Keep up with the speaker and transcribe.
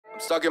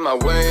Stuck in my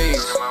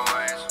ways.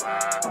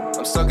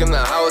 I'm stuck in the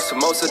house for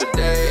most of the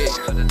day.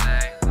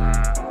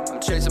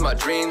 I'm chasing my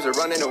dreams or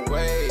running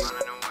away.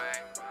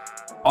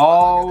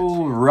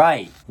 All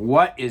right,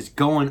 what is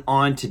going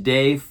on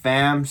today,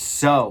 fam?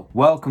 So,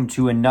 welcome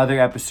to another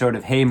episode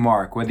of Hey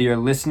Mark. Whether you're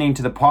listening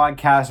to the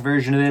podcast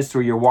version of this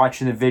or you're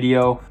watching the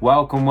video,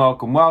 welcome.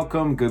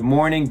 Good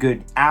morning,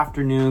 good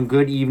afternoon,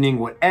 good evening,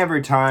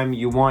 whatever time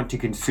you want to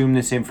consume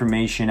this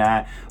information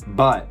at.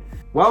 But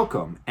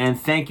welcome, and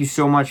thank you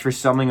so much for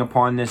stumbling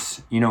upon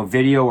this,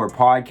 video or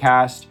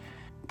podcast.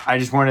 I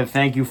just want to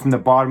thank you from the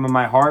bottom of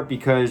my heart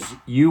because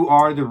you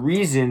are the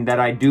reason that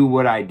I do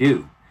what I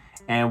do.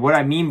 And what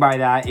I mean by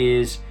that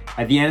is,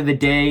 at the end of the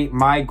day,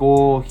 my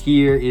goal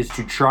here is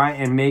to try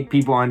and make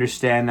people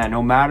understand that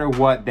no matter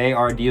what they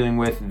are dealing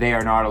with, they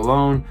are not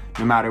alone.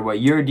 No matter what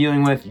you're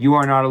dealing with, you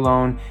are not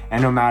alone.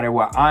 And no matter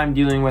what I'm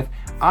dealing with,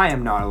 I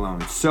am not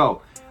alone.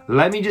 So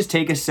let me just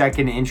take a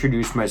second to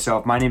introduce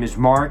myself. My name is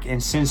Mark,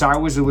 and since I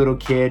was a little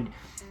kid,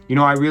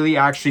 I really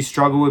actually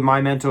struggled with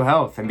my mental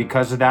health. And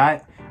because of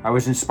that, I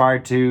was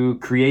inspired to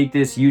create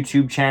this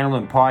YouTube channel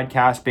and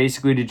podcast,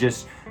 basically to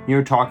just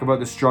talk about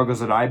the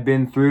struggles that I've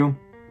been through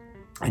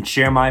and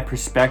share my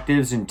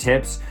perspectives and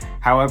tips.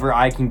 However,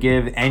 I can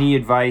give any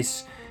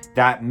advice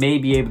that may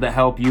be able to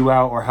help you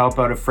out or help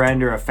out a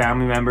friend or a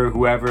family member,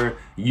 whoever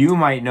you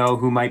might know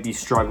who might be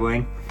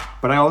struggling.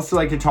 But I also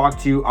like to talk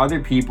to other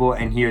people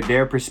and hear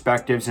their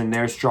perspectives and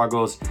their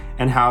struggles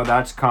and how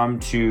that's come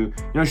to,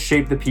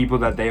 shape the people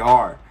that they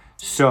are.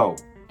 So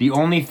the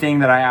only thing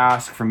that I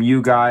ask from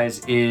you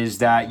guys is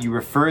that you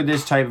refer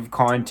this type of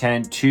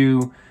content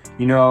to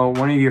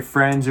one of your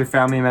friends or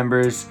family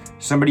members,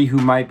 somebody who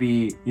might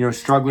be,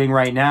 struggling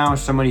right now,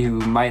 somebody who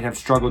might have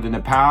struggled in the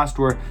past,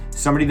 or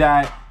somebody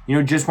that,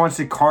 just wants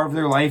to carve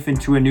their life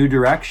into a new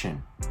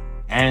direction.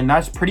 And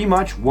that's pretty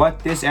much what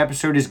this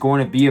episode is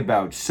going to be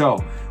about. So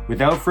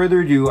without further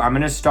ado, I'm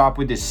going to stop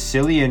with this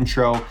silly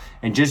intro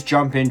and just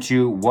jump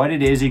into what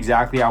it is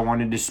exactly I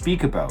wanted to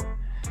speak about,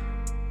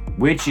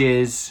 which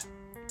is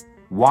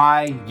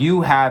why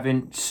you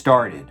haven't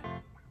started.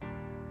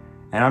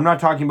 And I'm not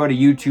talking about a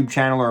YouTube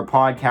channel or a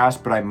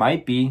podcast, but I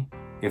might be,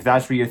 if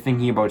that's what you're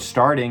thinking about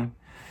starting.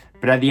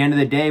 But at the end of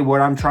the day, what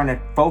I'm trying to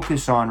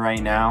focus on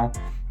right now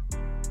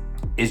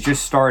is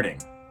just starting.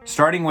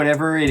 Starting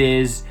whatever it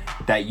is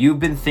that you've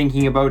been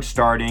thinking about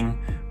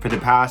starting for the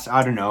past,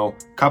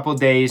 couple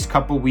days,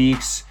 couple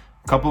weeks,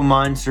 couple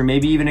months, or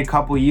maybe even a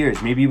couple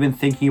years. Maybe you've been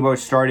thinking about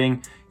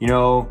starting,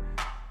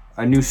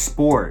 a new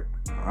sport,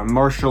 a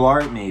martial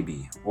art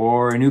maybe,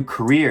 or a new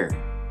career,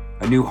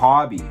 a new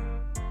hobby.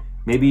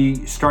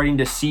 Maybe starting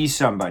to see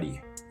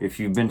somebody if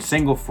you've been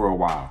single for a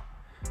while.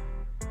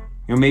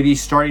 Maybe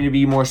starting to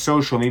be more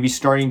social, maybe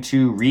starting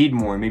to read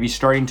more, maybe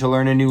starting to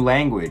learn a new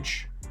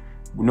language.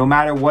 No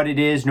matter what it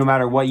is, no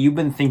matter what you've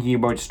been thinking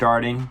about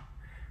starting,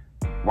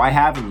 why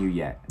haven't you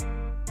yet?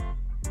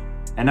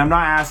 And I'm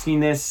not asking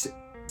this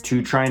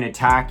to try and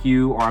attack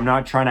you, or I'm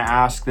not trying to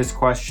ask this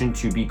question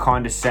to be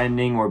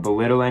condescending or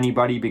belittle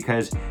anybody,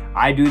 because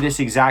I do this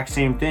exact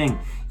same thing.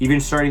 Even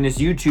starting this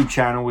YouTube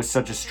channel was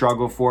such a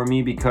struggle for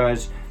me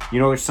because,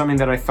 it's something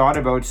that I thought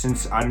about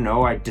since,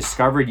 I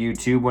discovered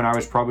YouTube when I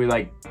was probably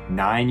like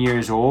 9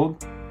 years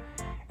old.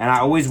 And I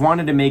always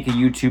wanted to make a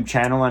YouTube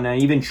channel, and I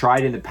even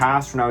tried in the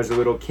past when I was a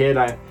little kid.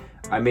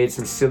 I made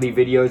some silly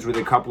videos with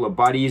a couple of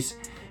buddies,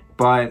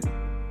 but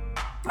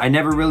I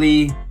never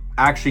really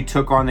actually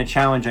took on the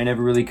challenge. I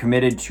never really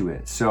committed to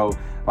it. So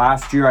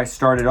last year I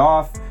started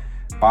off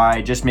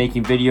by just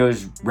making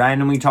videos,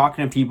 randomly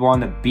talking to people on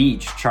the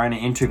beach, trying to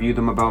interview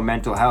them about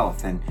mental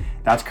health. And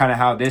that's kind of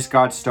how this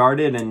got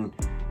started. And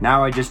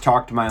now I just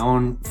talk to my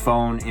own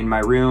phone in my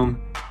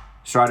room.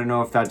 So I don't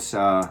know if that's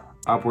a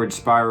upward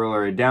spiral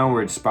or a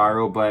downward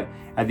spiral, but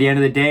at the end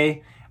of the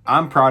day,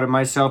 I'm proud of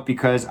myself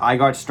because I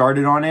got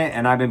started on it,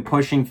 and I've been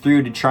pushing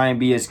through to try and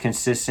be as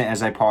consistent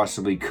as I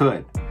possibly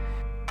could.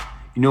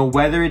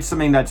 Whether it's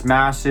something that's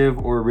massive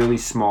or really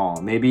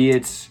small, maybe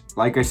it's,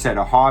 like I said,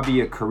 a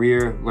hobby, a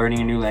career,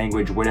 learning a new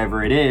language,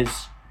 whatever it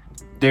is,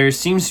 there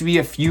seems to be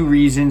a few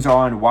reasons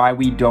on why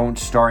we don't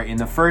start in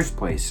the first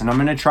place. And I'm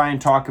going to try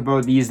and talk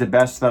about these the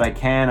best that I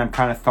can. I've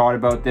kind of thought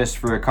about this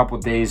for a couple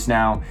days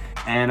now.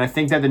 And I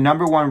think that the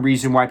number one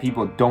reason why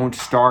people don't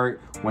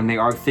start when they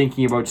are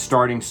thinking about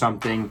starting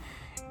something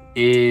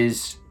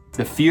is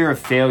the fear of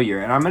failure.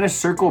 And I'm going to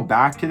circle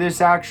back to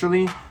this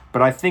actually,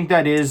 but I think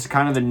that is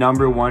kind of the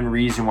number one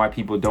reason why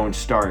people don't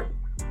start,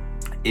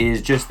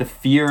 is just the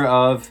fear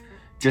of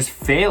just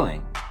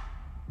failing.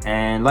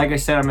 And like I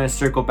said, I'm going to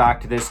circle back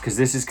to this because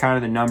this is kind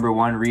of the number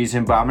one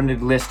reason, but I'm going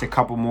to list a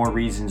couple more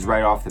reasons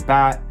right off the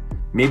bat.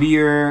 Maybe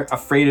you're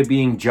afraid of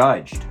being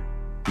judged.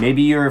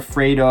 Maybe you're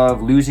afraid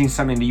of losing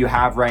something that you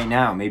have right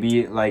now.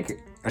 Maybe,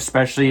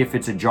 especially if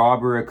it's a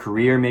job or a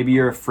career, maybe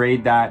you're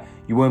afraid that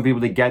you won't be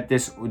able to get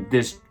this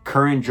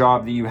current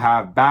job that you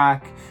have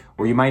back,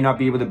 or you might not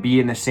be able to be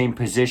in the same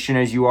position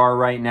as you are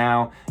right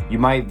now. You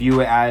might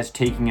view it as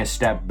taking a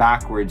step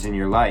backwards in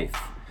your life.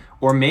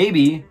 Or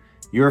maybe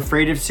you're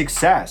afraid of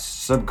success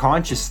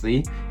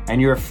subconsciously,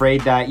 and you're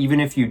afraid that even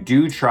if you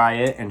do try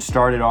it and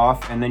start it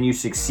off and then you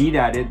succeed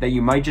at it, that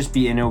you might just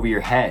be in over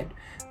your head,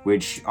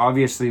 which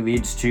obviously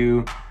leads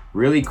to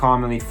really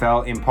commonly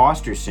felt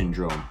imposter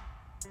syndrome.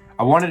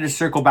 I wanted to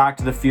circle back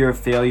to the fear of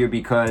failure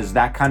because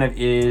that kind of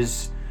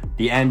is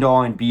the end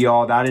all and be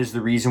all. That is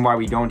the reason why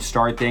we don't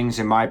start things,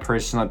 in my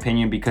personal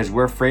opinion, because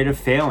we're afraid of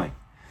failing.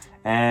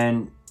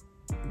 And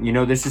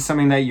this is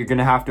something that you're going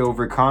to have to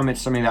overcome.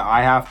 It's something that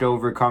I have to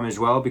overcome as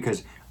well,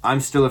 because I'm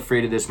still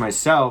afraid of this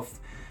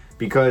myself.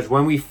 Because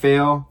when we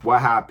fail,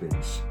 what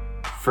happens?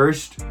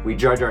 First, we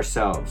judge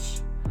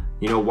ourselves.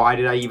 Why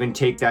did I even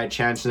take that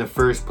chance in the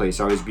first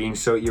place? I was being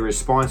so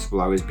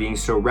irresponsible. I was being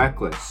so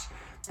reckless.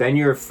 Then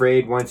you're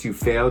afraid once you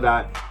fail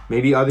that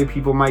maybe other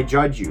people might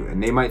judge you,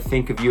 and they might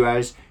think of you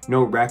as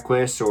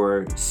reckless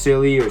or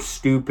silly or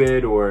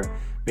stupid, or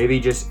maybe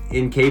just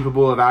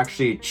incapable of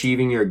actually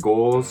achieving your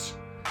goals.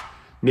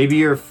 Maybe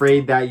you're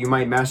afraid that you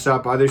might mess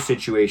up other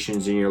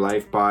situations in your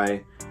life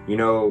by,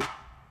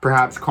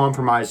 perhaps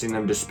compromising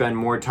them to spend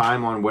more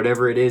time on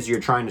whatever it is you're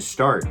trying to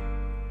start.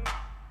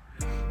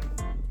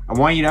 I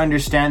want you to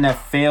understand that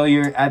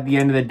failure, at the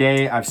end of the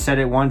day, I've said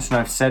it once and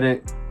I've said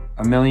it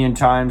a million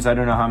times. I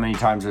don't know how many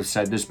times I've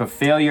said this, but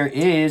failure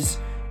is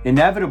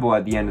inevitable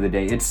at the end of the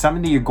day. It's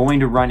something that you're going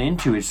to run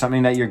into. It's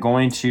something that you're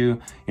going to,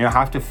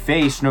 have to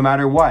face no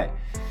matter what.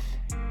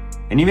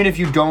 And even if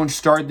you don't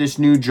start this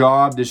new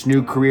job, this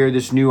new career,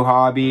 this new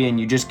hobby, and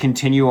you just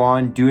continue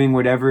on doing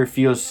whatever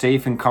feels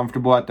safe and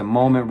comfortable at the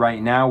moment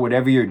right now,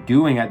 whatever you're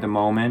doing at the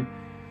moment,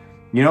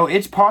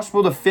 it's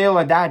possible to fail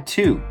at that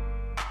too.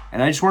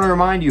 And I just want to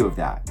remind you of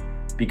that,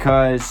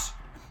 because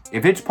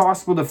if it's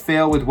possible to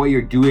fail with what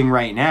you're doing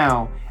right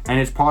now, and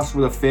it's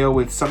possible to fail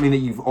with something that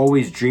you've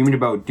always dreamed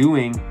about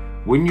doing,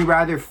 wouldn't you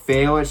rather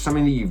fail at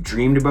something that you've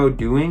dreamed about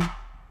doing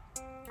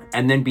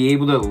and then be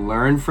able to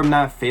learn from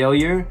that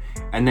failure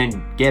and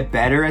then get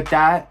better at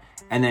that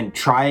and then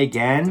try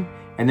again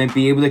and then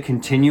be able to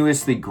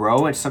continuously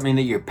grow at something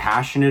that you're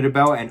passionate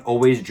about and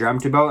always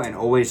dreamt about and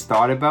always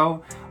thought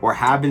about or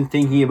have been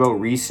thinking about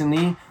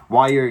recently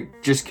while you're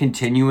just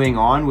continuing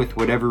on with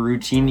whatever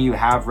routine that you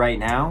have right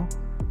now?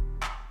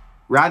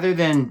 Rather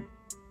than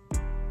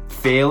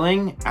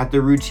failing at the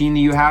routine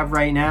that you have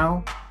right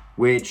now,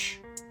 which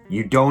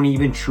you don't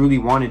even truly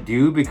want to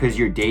do because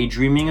you're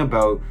daydreaming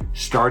about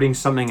starting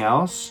something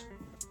else,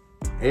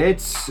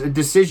 it's a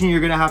decision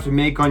you're going to have to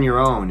make on your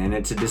own. And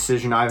it's a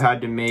decision I've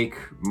had to make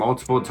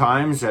multiple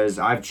times as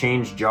I've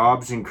changed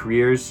jobs and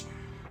careers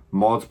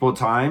multiple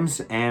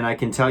times. And I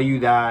can tell you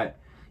that,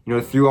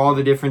 through all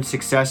the different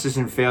successes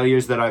and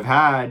failures that I've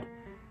had,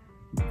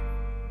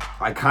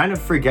 I kind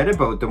of forget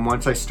about them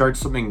once I start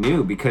something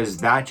new, because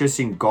that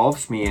just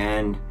engulfs me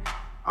and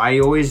I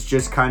always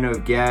just kind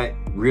of get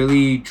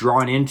really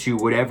drawn into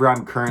whatever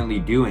I'm currently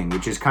doing,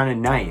 which is kind of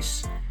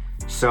nice.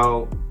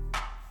 So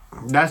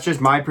that's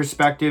just my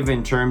perspective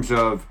in terms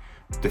of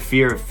the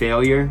fear of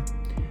failure.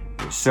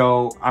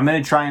 So I'm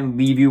going to try and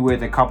leave you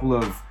with a couple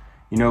of,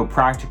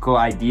 practical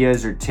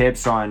ideas or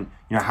tips on,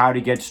 how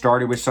to get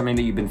started with something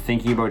that you've been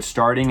thinking about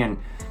starting. And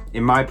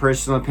in my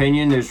personal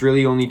opinion, there's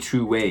really only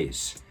two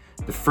ways.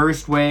 The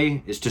first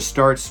way is to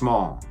start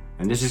small.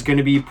 And this is going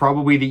to be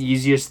probably the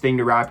easiest thing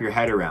to wrap your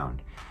head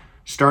around.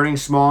 Starting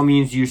small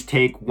means you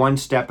take one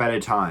step at a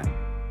time.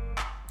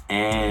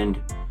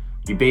 And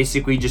you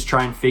basically just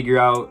try and figure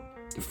out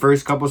the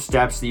first couple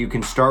steps that you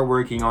can start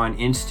working on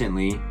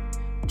instantly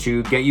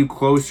to get you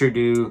closer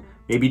to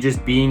maybe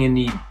just being in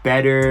the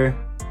better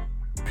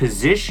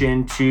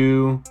position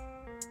to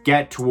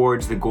get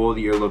towards the goal that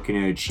you're looking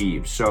to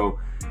achieve. So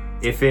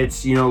if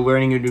it's,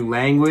 learning a new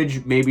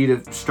language, maybe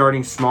the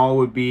starting small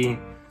would be,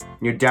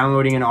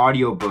 downloading an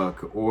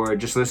audiobook or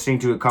just listening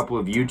to a couple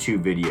of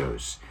YouTube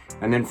videos.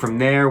 And then from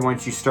there,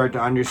 once you start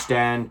to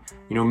understand,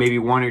 maybe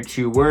one or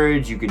two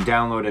words, you can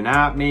download an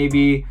app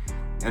maybe,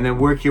 and then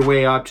work your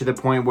way up to the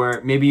point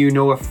where maybe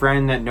a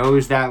friend that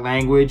knows that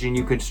language and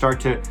you could start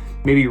to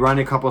maybe run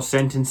a couple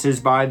sentences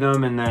by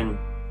them and then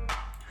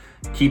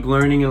keep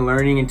learning and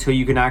learning until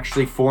you can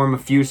actually form a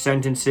few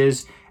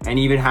sentences and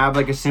even have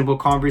like a simple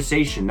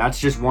conversation. That's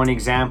just one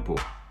example.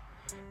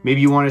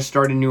 Maybe you want to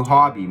start a new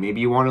hobby.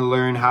 Maybe you want to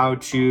learn how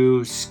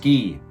to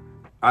ski.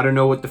 I don't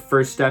know what the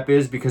first step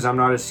is because I'm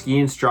not a ski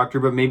instructor,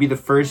 but maybe the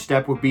first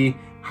step would be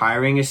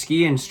hiring a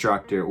ski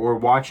instructor or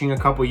watching a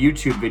couple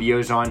YouTube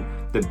videos on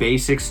the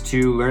basics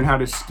to learn how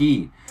to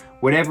ski.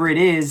 Whatever it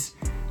is,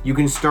 you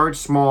can start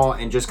small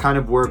and just kind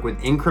of work with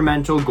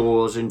incremental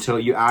goals until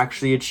you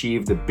actually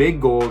achieve the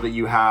big goal that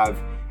you have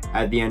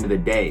at the end of the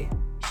day.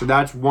 So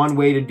that's one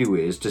way to do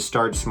it, is to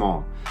start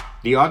small.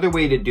 The other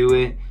way to do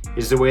it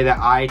is the way that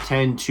I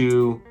tend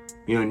to,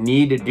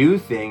 need to do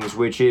things,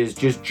 which is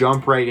just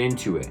jump right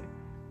into it.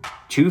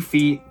 2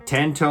 feet,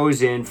 10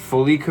 toes in,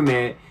 fully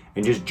commit,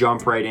 and just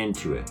jump right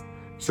into it.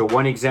 So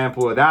one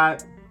example of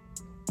that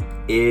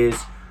is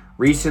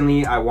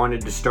Recently, I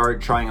wanted to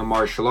start trying a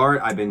martial art.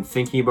 I've been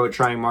thinking about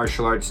trying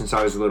martial arts since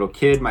I was a little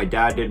kid. My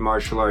dad did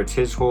martial arts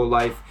his whole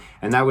life,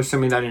 and that was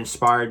something that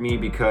inspired me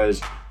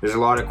because there's a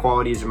lot of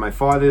qualities in my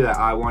father that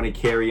I want to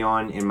carry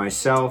on in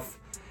myself.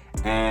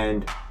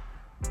 And,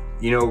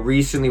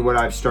 recently what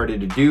I've started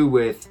to do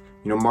with,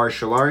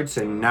 martial arts,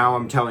 and now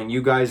I'm telling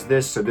you guys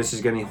this, so this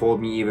is going to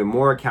hold me even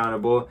more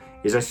accountable,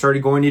 is I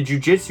started going to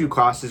jiu-jitsu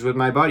classes with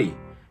my buddy.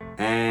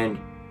 And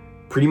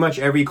pretty much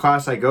every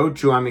class I go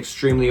to, I'm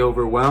extremely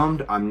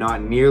overwhelmed. I'm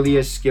not nearly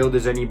as skilled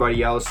as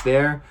anybody else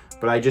there,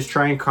 but I just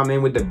try and come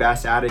in with the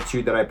best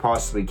attitude that I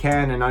possibly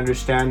can and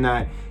understand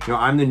that,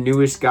 I'm the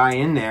newest guy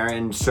in there,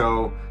 and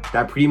so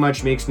that pretty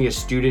much makes me a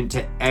student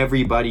to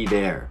everybody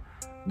there.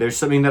 There's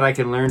something that I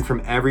can learn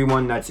from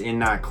everyone that's in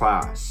that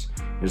class.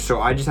 And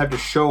so I just have to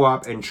show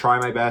up and try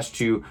my best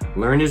to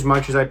learn as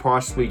much as I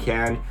possibly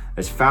can,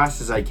 as fast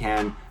as I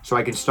can, so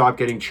I can stop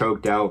getting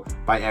choked out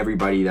by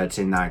everybody that's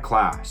in that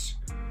class.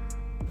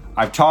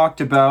 I've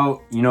talked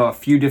about, a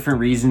few different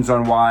reasons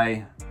on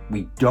why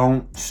we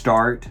don't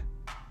start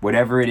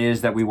whatever it is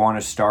that we want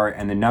to start.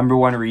 And the number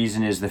one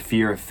reason is the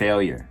fear of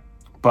failure.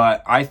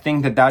 But I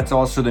think that that's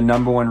also the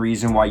number one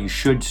reason why you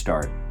should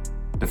start,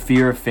 the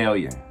fear of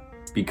failure.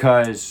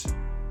 Because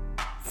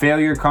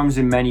failure comes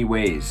in many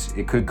ways.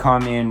 It could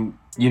come in,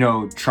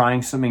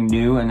 trying something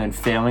new and then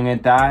failing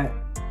at that.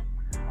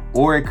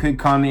 Or it could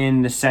come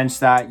in the sense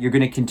that you're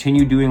going to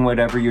continue doing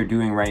whatever you're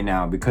doing right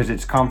now because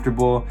it's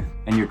comfortable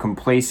and you're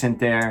complacent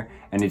there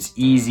and it's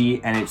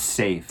easy and it's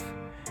safe.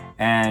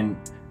 And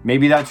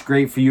maybe that's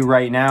great for you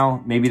right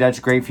now. Maybe that's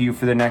great for you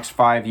for the next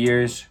 5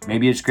 years.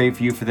 Maybe it's great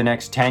for you for the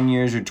next 10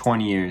 years or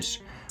 20 years.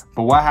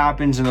 But what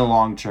happens in the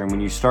long term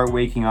when you start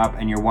waking up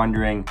and you're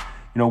wondering,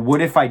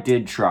 what if I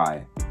did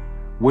try?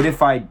 What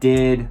if I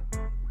did,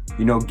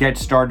 get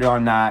started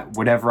on that,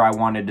 whatever I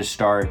wanted to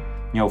start,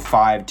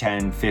 5,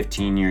 10,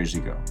 15 years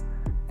ago.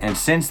 And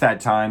since that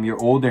time,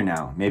 you're older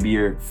now. Maybe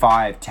you're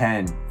 5,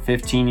 10,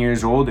 15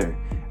 years older.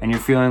 And you're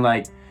feeling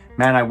like,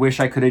 man, I wish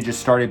I could have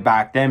just started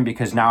back then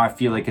because now I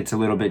feel like it's a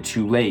little bit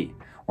too late.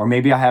 Or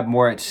maybe I have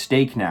more at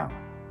stake now.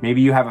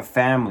 Maybe you have a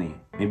family.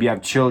 Maybe you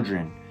have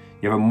children.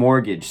 You have a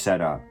mortgage set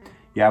up.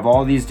 You have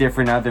all these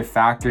different other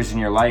factors in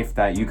your life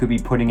that you could be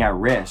putting at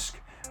risk.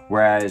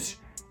 Whereas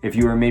if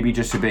you were maybe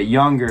just a bit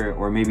younger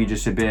or maybe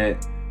just a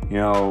bit,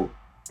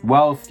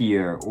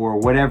 wealthier or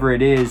whatever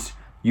it is,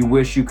 you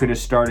wish you could have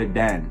started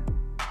then.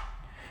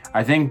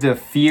 I think the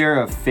fear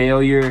of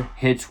failure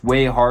hits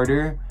way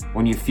harder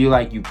when you feel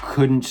like you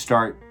couldn't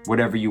start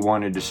whatever you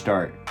wanted to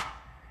start.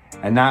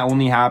 And that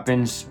only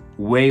happens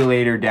way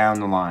later down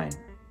the line.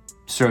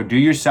 So do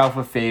yourself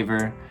a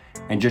favor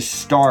and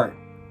just start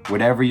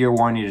whatever you're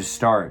wanting to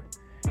start.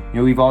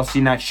 We've all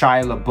seen that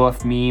Shia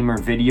LaBeouf meme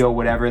or video,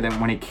 whatever, that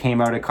when it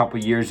came out a couple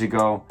years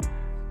ago,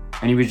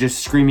 and he was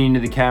just screaming into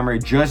the camera,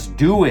 just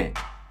do it.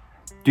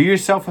 Do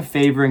yourself a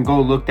favor and go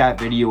look that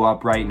video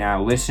up right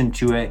now, listen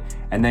to it,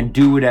 and then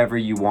do whatever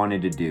you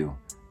wanted to do.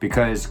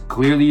 Because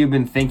clearly you've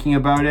been thinking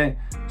about it,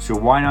 so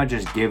why not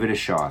just give it a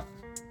shot?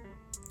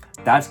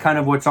 That's kind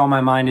of what's on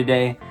my mind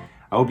today.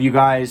 I hope you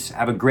guys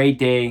have a great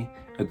day,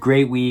 a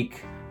great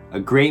week, a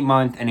great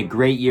month, and a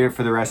great year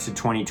for the rest of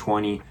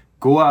 2020.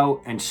 Go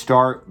out and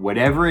start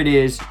whatever it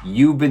is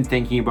you've been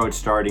thinking about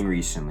starting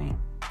recently.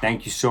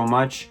 Thank you so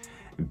much,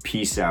 and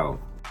peace out.